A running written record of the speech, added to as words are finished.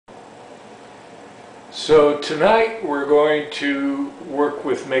So tonight we're going to work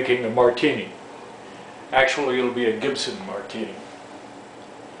with making a Martini. Actually, it'll be a Gibson Martini.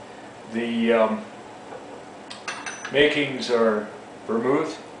 The makings are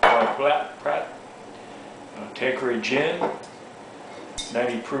vermouth, Pratt, Tanqueray gin,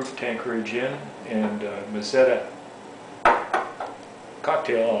 90 proof Tanqueray gin, and Mazzetta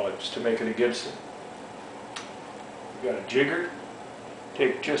cocktail olives to make it a Gibson. We've got a jigger.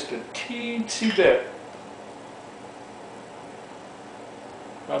 Take just a teensy bit.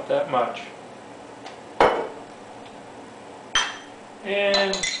 Not that much.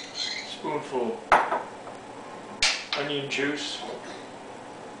 And a spoonful onion juice.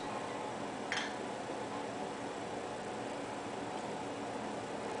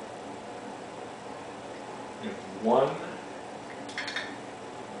 And 1,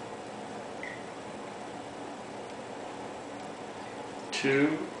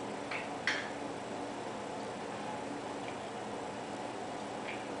 2,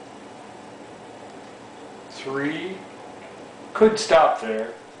 3, could stop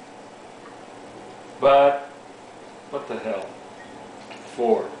there, but what the hell,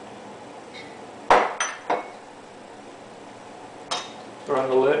 4. Throw on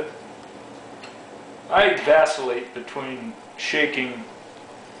the lid. I vacillate between shaking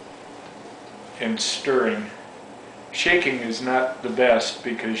and stirring. Shaking is not the best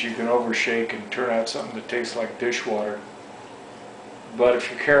because you can overshake and turn out something that tastes like dishwater. But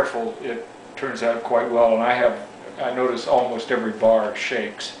if you're careful, it turns out quite well. And I notice almost every bar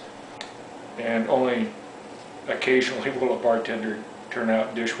shakes. And only occasionally will a bartender turn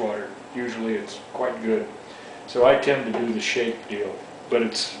out dishwater. Usually it's quite good. So I tend to do the shake deal. But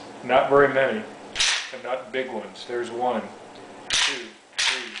it's not very many, and not big ones. There's 1, 2, 3,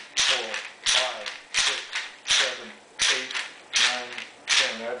 4, 5, 6, 7, 8,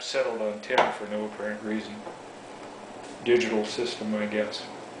 9, 10. I've settled on 10 for no apparent reason. Digital system, I guess.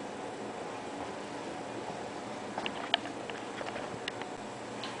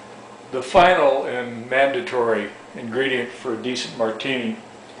 The final and mandatory ingredient for a decent martini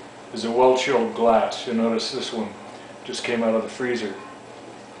is a well-chilled glass. You'll notice this one just came out of the freezer.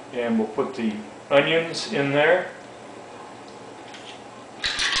 And we'll put the onions in there.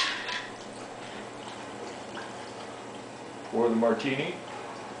 Pour the martini.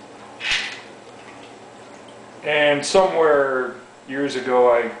 And somewhere years ago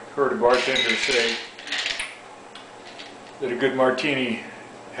I heard a bartender say that a good martini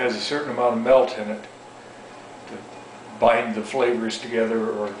has a certain amount of melt in it to bind the flavors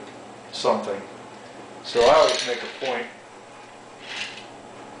together or something. So I always make a point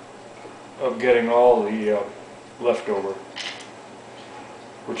of getting all the leftover,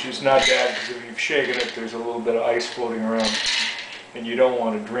 which is not bad because if you've shaken it, there's a little bit of ice floating around, and you don't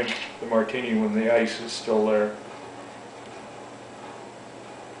want to drink the martini when the ice is still there.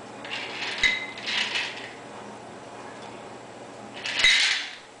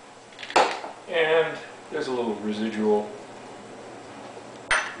 And there's a little residual.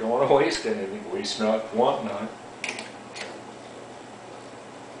 You don't want to waste anything. Waste not, want not.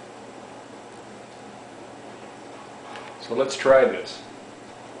 So let's try this.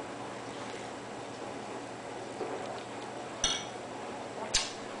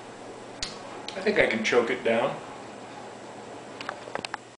 I think I can choke it down.